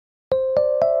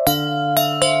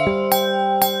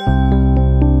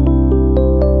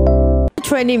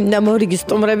ჩვენი მორიგი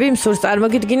სტუმრები მსურს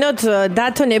წარმოგიდგინოთ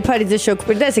დათო ნეპარიძე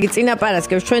შეგვირდა, ესე იგი წინა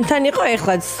პარასკევს ჩვენთან იყო,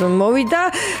 ეხლაც მოვიდა,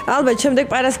 ალბათ შემდეგ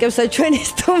პარასკევსაც ჩვენი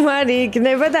სტუმარი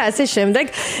იქნება და ასე შემდეგ.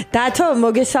 დათო,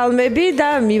 მოგესალმები და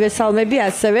მივესალმები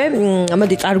ასევე,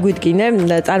 მოდი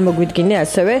წარმოგვიდგინე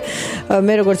ასევე,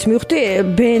 მე როგორც მივხვდი,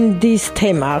 ბენდის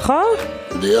თემა, ხო?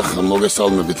 დიახ,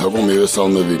 მოგესალმებით, აბა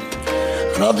მივესალმები.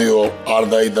 რადიო არ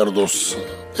დაიდარდოს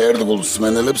ერთგულს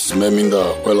სმენელებს, მე მინდა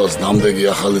ყველას ნამდვილი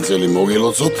ახალი წელი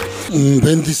მოგილოცოთ.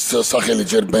 ბენდის სახელი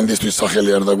ჯერ ბენდისთვის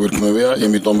სახელი არ დაგვირქმევია,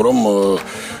 იმიტომ რომ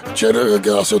ჯერ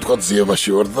ასე ვთქვათ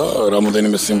ზიებაში ვარ და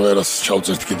რამოდენიმე სიმღერას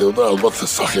ჩავწერთ კიდევ და ალბათ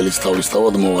სახელის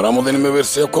თავისთავად მოვა. რამოდენიმე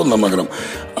ვერსია გქონდა, მაგრამ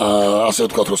ასე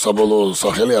ვთქვათ რომ საბოლოო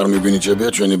სახელი არ მიგვინიჭებია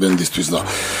ჩვენი ბენდისთვის და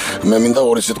მე მინდა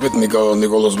ორი სიტყვით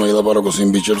ნიკოლოზმა ილაპარაკოს იმ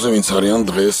ბიჭებზე, ვინც არიან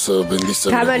დღეს ბენდის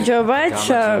წევრები. გამარჯობა,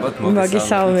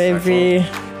 მოგესალმები.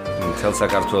 მთელ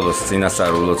საქართველოს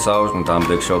წინასწარ ულოცავ,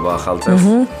 დამდეგშობა ახალ წელს.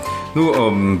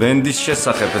 ბენდის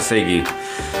შესახებ, ესე იგი,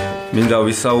 მინდა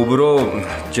ვისაუბრო,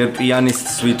 ჯერ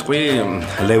პიანისტს ვიტყვი,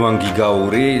 ლევან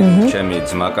გიგაური, ჩემი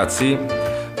ძმაკაცი,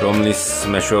 რომლის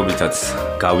მეშვეობითაც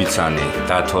გავიცანი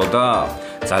დათო და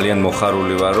ძალიან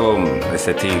მოხარული ვარ, რომ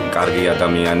ესეთი კარგი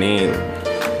ადამიანი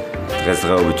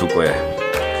დღესდღეობით უკვე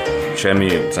ჩემი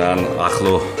ძალიან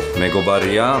ახლო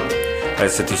მეგობარია.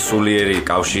 ესეთი სულიერი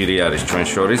კავშირი არის ჩვენ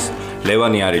შორის.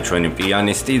 ლევანი არის ჩვენი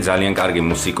პიანისტი, ძალიან კარგი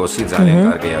მუსიკოსი, ძალიან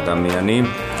კარგი ადამიანი.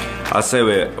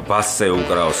 ასევე ბასზე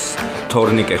უკრავს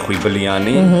თორნიკე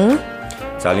ხვიბლიანი.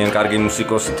 ძალიან კარგი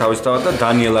მუსიკოსი თავისთავად და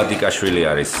დანიელ ადიკაშვილი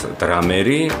არის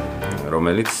დრამერი,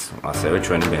 რომელიც ასევე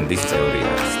ჩვენი ბენდის წევრი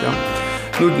არის და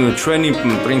ჩვენი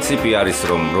პრინციპი არის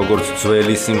რომ როგორც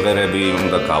ძველი სიმღერები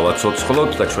უნდა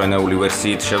გავაცოცხლოთ და ჩვენეული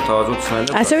ვერსიით შევთავაზოთ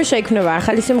სმენელს. ასევე შეიქმნება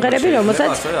ახალი სიმღერები,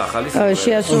 რომელსაც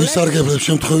შეასრულებს. ვისარგებლებ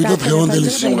შემთხვევით და დღევანდელი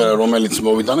სიმღერა, რომელიც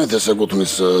მოვიტანეთ, ეს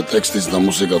ეკუთვნის ტექსტის და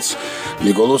მუსიკაც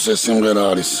ნიკოლოს. ეს სიმღერა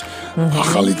არის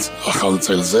ახალი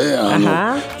წელზე, ანუ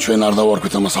ჩვენ არ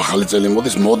დავარქვით ამას ახალი წელი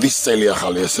მოდის წელი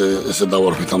ახალი, ესე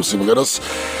დავარქვით ამ სიმღერას.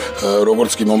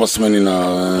 როგორც კი მომასმენინა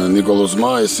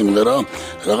ნიკოლოზმა ეს სიმღერა,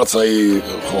 რაღაც აი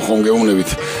ხომ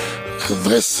გეუბნებით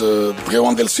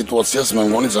დღევანდელ სიტუაციას მე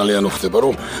მგონი ძალიან უხდება,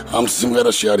 რომ ამ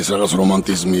სიმღერაში არის რაღაც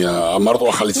რომანტიზმია, მარტო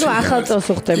ახალი წელი. ახალ წელს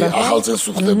უხდება, ხო? ახალ წელს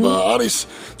უხდება, არის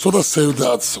ცოტა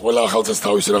სევდაც, ყველა ახალ წელს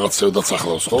თავისი რაღაც სევდაც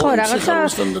ახლავს, ხო? ხო, რაღაცა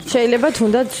შეიძლება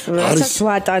თუნდაც რაღაცა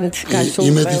ვატანთ გასულ.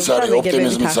 იმედიც არის,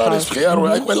 ოპტიმიზმიც არის, ხიარო,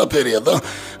 აი ყველაფერია და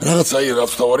რაღაც აი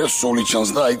რაც თავარია სული ჩანს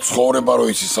და აი ცხოვრება რო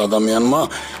იცის ადამიანმა,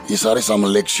 ის არის ამ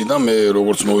ლექსში და მე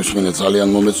როგორც მოვისმინე ძალიან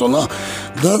მომეწონა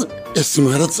და ეს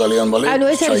სიმღერა ძალიან მალე ანუ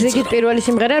ეს არის ზოგადად პირველი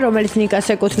სიმღერა, რომელიც ნიკას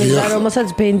ეკუთვნის და რომელსაც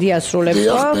ბენდი ასრულებს,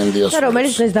 ხო? და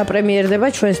რომელიც დღეს დაპრემიერდება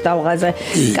ჩვენს ტალღაზე.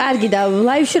 კარგი და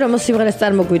ლაივში რომელ სიმღერას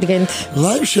წარმოგვიდგენთ?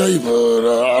 ლაივში აი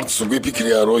არც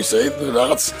გვიფიქრია რომ ისე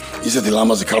რაღაც ისეთი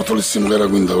ლამაზი ქართული სიმღერა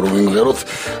გვინდა რომ ვიმღეროთ.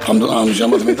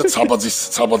 ამჟამად მინდა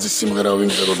ცაბაძის სიმღერა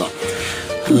ვიმღერო და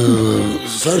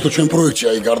საერთოდ ჩვენ პროექტში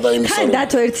აი გარდა იმისა რომ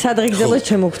დათო ერთ სადღეგრძელოს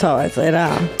შემოგთავაზე რა.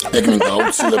 ეგ მინდა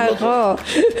აუცილებლად. ხო.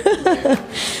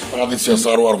 ტრადიციას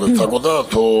არ ვარღვევ თაკო და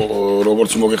თო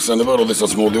როგორც მოგეხსენება,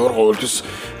 როდესაც მოვდივარ ყოველთვის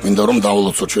მინდა რომ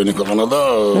დავლოცო ჩვენი ქვეყანა და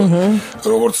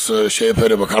როგორც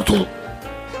შეეფერება ქართულ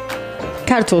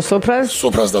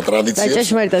სოფრას და ტრადიციებს და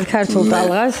ჭეშმარიტად ქართულ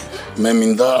ტალღას. მე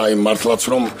მინდა აი მართლაც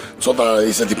რომ ცოტა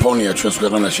ისეთი ფონია ჩვენს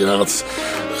ქვეყანაში რაღაც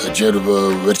ჯერ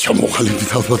ვერ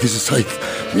ჩამოყალიბდით ალბათ ის საით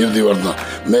მივდივარ და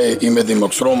მე იმედი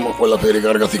მაქვს რომ ყველაფერი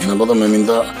კარგად იქნება და მე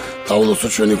მინდა დავლოცო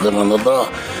ჩვენი ქვეყანა და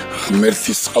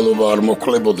მერთის წყალობა არ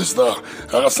მოქლებოდეს და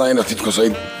რაღაცნაირად თითქოს აი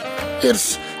ერთს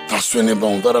დასვენება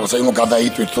უნდა რაღაცა იმო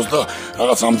გადაიტვირთოს და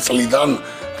რაღაც ამ წლიდან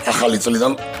ახალი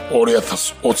წლიდან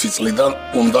 2020 წლიდან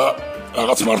უნდა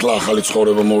რაღაც მართლა ახალი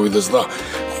ცხოვრება მოვიდეს და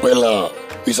ყველა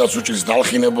ვისაც უჭირს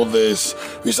დალხინებოდეს,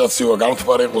 ვისაც ივა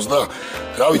გამთბარიყოს და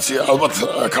რა ვიცი, ალბათ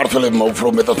ქართველებმა უფრო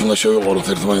მეტად უნდა შევიყვაროთ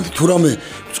ერთმანეთი. თუ რამე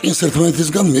წინს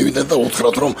ერთმანეთისგან მივიდეთ და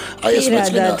უთხრათ რომ აი ეს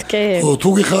მეწყინა. თუ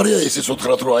გიხარია ისიც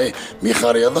უთხრათ რომ აი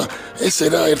მიხარია და ესე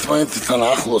რა ერთმანეთთან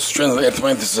ახლოს ჩვენ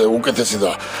ერთმანეთის უკეთესი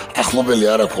და ახლობელი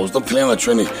არ აქვს და მთლიანად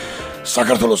ჩვენი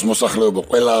საქართველოს მოსახლეობა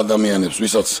ყველა ადამიანებს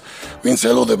ვინც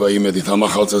ელოდება იმედით ამ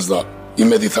ახალ წელს და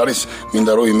იმედით არის,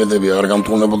 მინდა რომ იმედები არ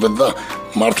გამტყუნებოდეთ და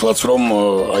მართლაც რომ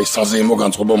აი საზეიმო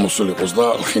განწყობა მოსულიყოს და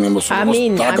ლხინი მოსულიყოს.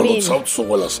 დაგლოცავთ სულ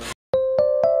ყველას.